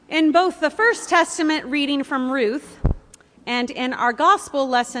In both the First Testament reading from Ruth and in our gospel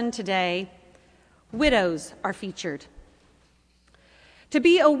lesson today, widows are featured. To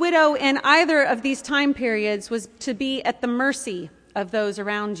be a widow in either of these time periods was to be at the mercy of those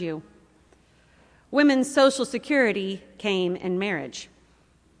around you. Women's social security came in marriage.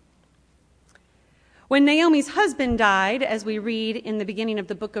 When Naomi's husband died, as we read in the beginning of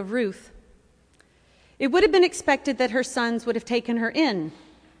the book of Ruth, it would have been expected that her sons would have taken her in.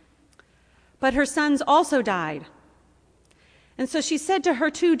 But her sons also died. And so she said to her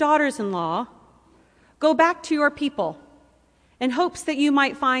two daughters-in-law, "Go back to your people in hopes that you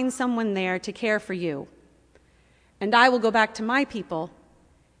might find someone there to care for you. And I will go back to my people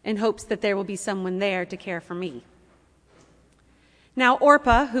in hopes that there will be someone there to care for me." Now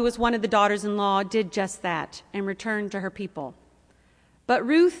Orpah, who was one of the daughters-in-law, did just that and returned to her people. But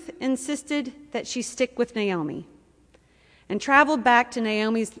Ruth insisted that she stick with Naomi and traveled back to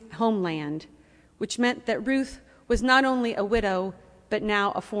Naomi's homeland, which meant that Ruth was not only a widow, but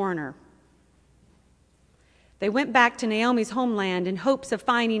now a foreigner. They went back to Naomi's homeland in hopes of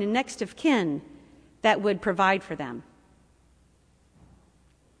finding a next of kin that would provide for them.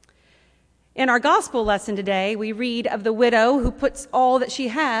 In our gospel lesson today, we read of the widow who puts all that she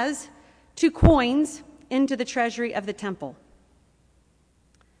has, 2 coins, into the treasury of the temple.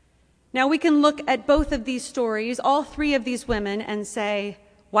 Now we can look at both of these stories, all 3 of these women, and say,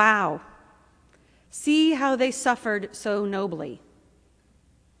 wow, see how they suffered so nobly.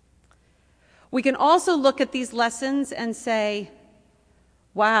 We can also look at these lessons and say,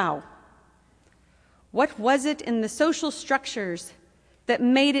 wow, what was it in the social structures that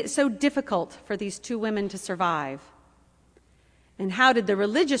made it so difficult for these 2 women to survive? And how did the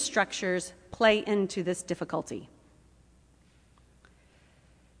religious structures play into this difficulty?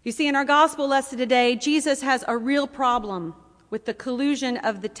 You see, in our gospel lesson today, Jesus has a real problem with the collusion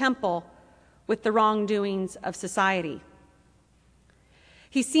of the temple with the wrongdoings of society.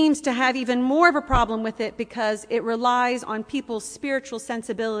 He seems to have even more of a problem with it because it relies on people's spiritual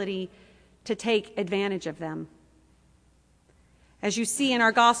sensibility to take advantage of them. As you see in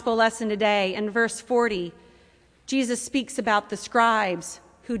our gospel lesson today, in verse 40, Jesus speaks about the scribes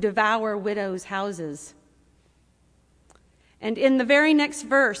who devour widows' houses. And in the very next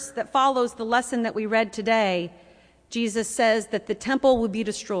verse that follows the lesson that we read today, Jesus says that the temple will be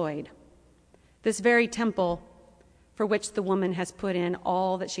destroyed, this very temple for which the woman has put in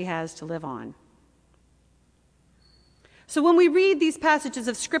all that she has to live on. So when we read these passages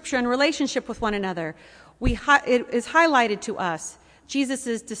of Scripture in relationship with one another, it is highlighted to us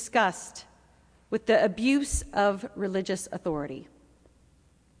Jesus' disgust with the abuse of religious authority.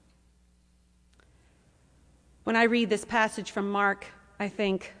 When I read this passage from Mark, I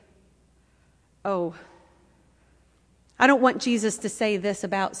think, oh, I don't want Jesus to say this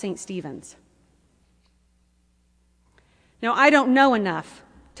about St. Stephen's. Now, I don't know enough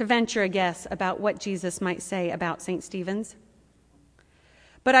to venture a guess about what Jesus might say about St. Stephen's.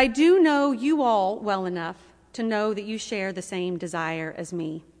 But I do know you all well enough to know that you share the same desire as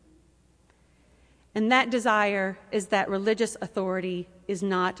me. And that desire is that religious authority is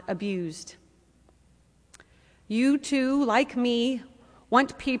not abused. You too, like me,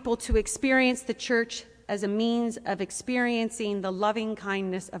 want people to experience the church as a means of experiencing the loving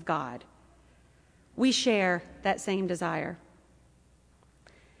kindness of God. We share that same desire.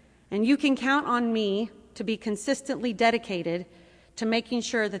 And you can count on me to be consistently dedicated to making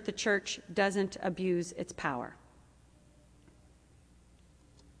sure that the church doesn't abuse its power.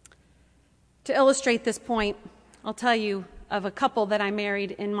 To illustrate this point, I'll tell you of a couple that I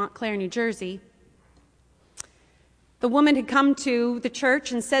married in Montclair, New Jersey. The woman had come to the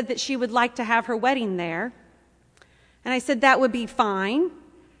church and said that she would like to have her wedding there. And I said, that would be fine.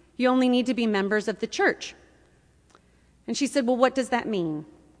 You only need to be members of the church. And she said, well, what does that mean?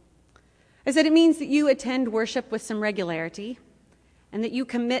 I said, it means that you attend worship with some regularity and that you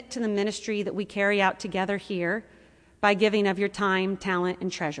commit to the ministry that we carry out together here by giving of your time, talent,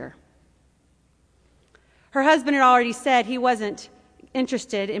 and treasure. Her husband had already said he wasn't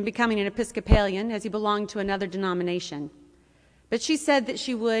interested in becoming an Episcopalian as he belonged to another denomination. But she said that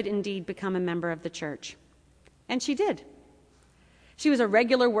she would indeed become a member of the church. And she did. She was a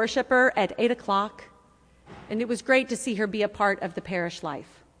regular worshiper at 8 o'clock, and it was great to see her be a part of the parish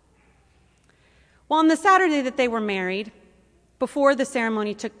life. Well, on the Saturday that they were married, before the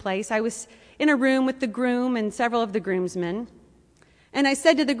ceremony took place, I was in a room with the groom and several of the groomsmen, and I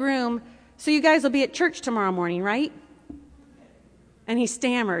said to the groom, so you guys will be at church tomorrow morning, right? And he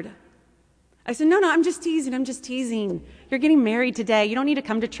stammered. I said, no, I'm just teasing. You're getting married today. You don't need to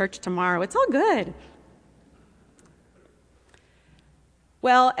come to church tomorrow. It's all good.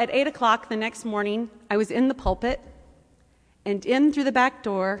 Well, at 8 o'clock the next morning, I was in the pulpit, and in through the back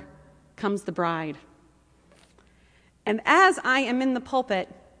door comes the bride. And as I am in the pulpit,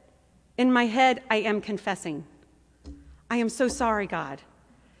 in my head, I am confessing, I am so sorry, God.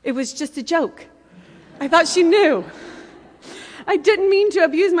 It was just a joke. I thought she knew. I didn't mean to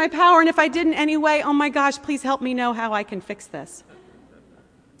abuse my power, and if I did in any way, oh my gosh, please help me know how I can fix this.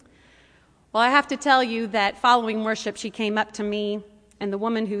 Well, I have to tell you that following worship, she came up to me, and the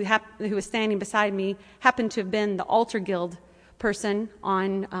woman who was standing beside me happened to have been the altar guild person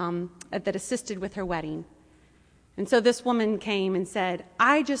that assisted with her wedding. And so this woman came and said,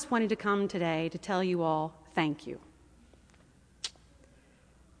 I just wanted to come today to tell you all thank you.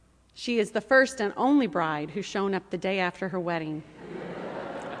 She is the first and only bride who's shown up the day after her wedding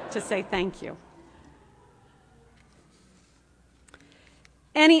to say thank you.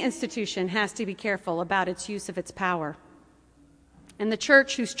 Any institution has to be careful about its use of its power. And the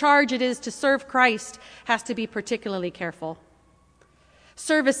church, whose charge it is to serve Christ, has to be particularly careful.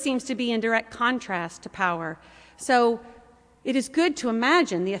 Service seems to be in direct contrast to power. So it is good to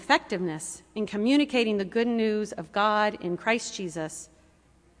imagine the effectiveness in communicating the good news of God in Christ Jesus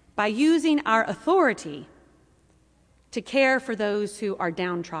by using our authority to care for those who are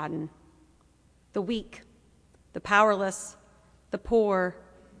downtrodden, the weak, the powerless, the poor,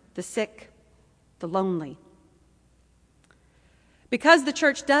 the sick, the lonely. Because the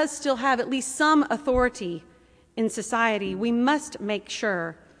church does still have at least some authority in society, we must make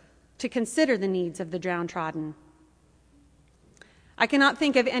sure to consider the needs of the downtrodden. I cannot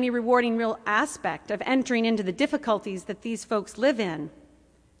think of any rewarding real aspect of entering into the difficulties that these folks live in,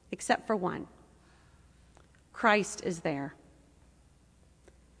 except for one. Christ is there.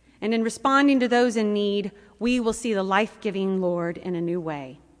 And in responding to those in need, we will see the life-giving Lord in a new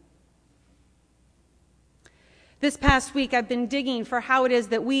way. This past week, I've been digging for how it is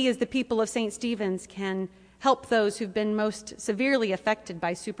that we as the people of St. Stephen's can help those who've been most severely affected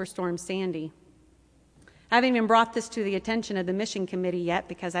by Superstorm Sandy. I haven't even brought this to the attention of the mission committee yet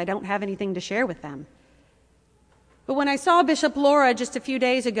because I don't have anything to share with them. But when I saw Bishop Laura just a few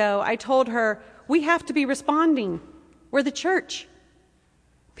days ago, I told her, we have to be responding. We're the church.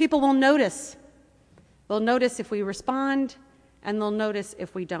 People will notice. They'll notice if we respond, and they'll notice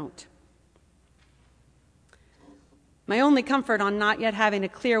if we don't. My only comfort on not yet having a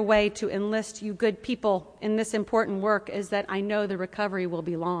clear way to enlist you good people in this important work is that I know the recovery will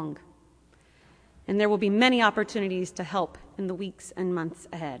be long, and there will be many opportunities to help in the weeks and months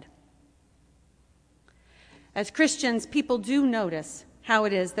ahead. As Christians, people do notice how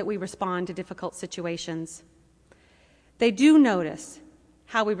it is that we respond to difficult situations. They do notice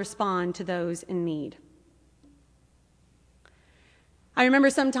how we respond to those in need. I remember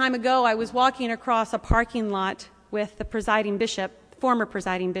some time ago I was walking across a parking lot with the presiding bishop, former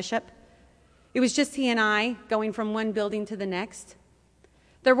presiding bishop. It was just he and I going from one building to the next.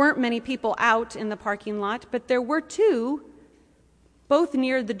 There weren't many people out in the parking lot, but there were two, both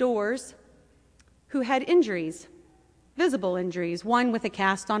near the doors, who had injuries, visible injuries, one with a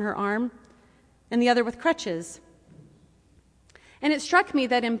cast on her arm and the other with crutches. And it struck me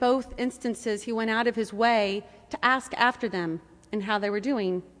that in both instances he went out of his way to ask after them and how they were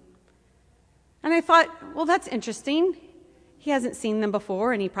doing. And I thought, well, that's interesting. He hasn't seen them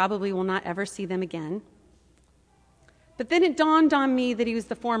before, and he probably will not ever see them again. But then it dawned on me that he was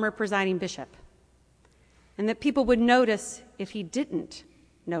the former presiding bishop, and that people would notice if he didn't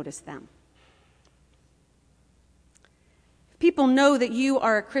notice them. If people know that you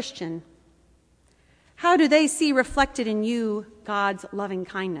are a Christian, how do they see reflected in you God's loving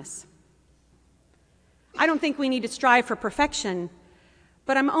kindness? I don't think we need to strive for perfection,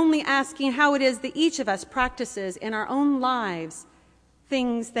 but I'm only asking how it is that each of us practices in our own lives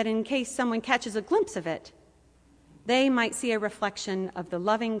things that in case someone catches a glimpse of it, they might see a reflection of the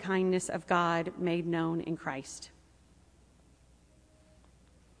loving kindness of God made known in Christ.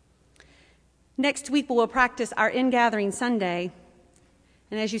 Next week, we will practice our In-Gathering Sunday.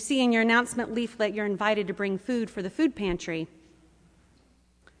 And as you see in your announcement leaflet, you're invited to bring food for the food pantry.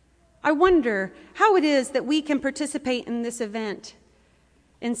 I wonder how it is that we can participate in this event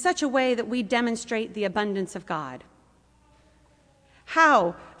in such a way that we demonstrate the abundance of God.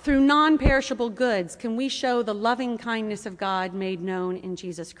 How, through non-perishable goods, can we show the loving kindness of God made known in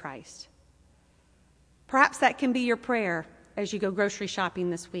Jesus Christ? Perhaps that can be your prayer as you go grocery shopping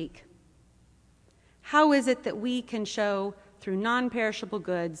this week. How is it that we can show, through non-perishable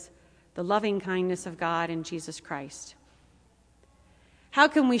goods, the loving kindness of God in Jesus Christ? How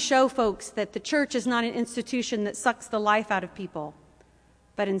can we show folks that the church is not an institution that sucks the life out of people,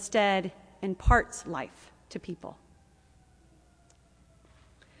 but instead imparts life to people?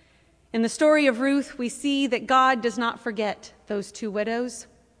 In the story of Ruth, we see that God does not forget those two widows.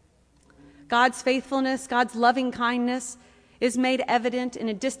 God's faithfulness, God's loving kindness is made evident in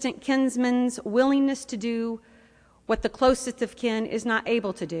a distant kinsman's willingness to do what the closest of kin is not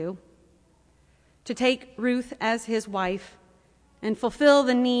able to do, to take Ruth as his wife and fulfill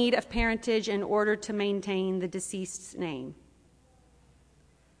the need of parentage in order to maintain the deceased's name.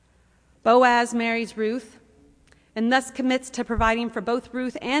 Boaz marries Ruth and thus commits to providing for both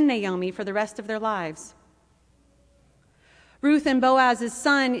Ruth and Naomi for the rest of their lives. Ruth and Boaz's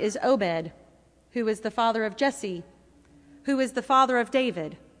son is Obed, who is the father of Jesse, who is the father of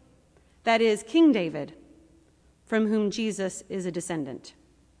David, that is, King David, from whom Jesus is a descendant.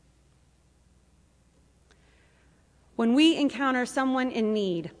 When we encounter someone in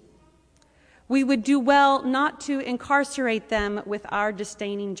need, we would do well not to incarcerate them with our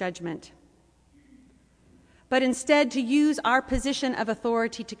disdaining judgment, but instead to use our position of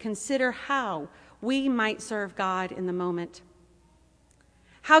authority to consider how we might serve God in the moment.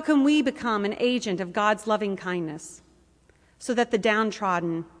 How can we become an agent of God's loving kindness so that the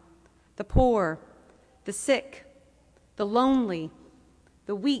downtrodden, the poor, the sick, the lonely,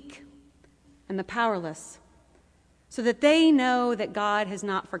 the weak, and the powerless, so that they know that God has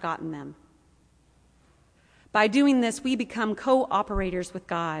not forgotten them? By doing this, we become co-operators with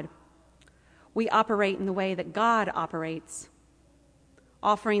God. We operate in the way that God operates,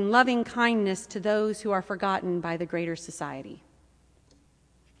 offering loving kindness to those who are forgotten by the greater society.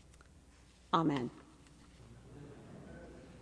 Amen.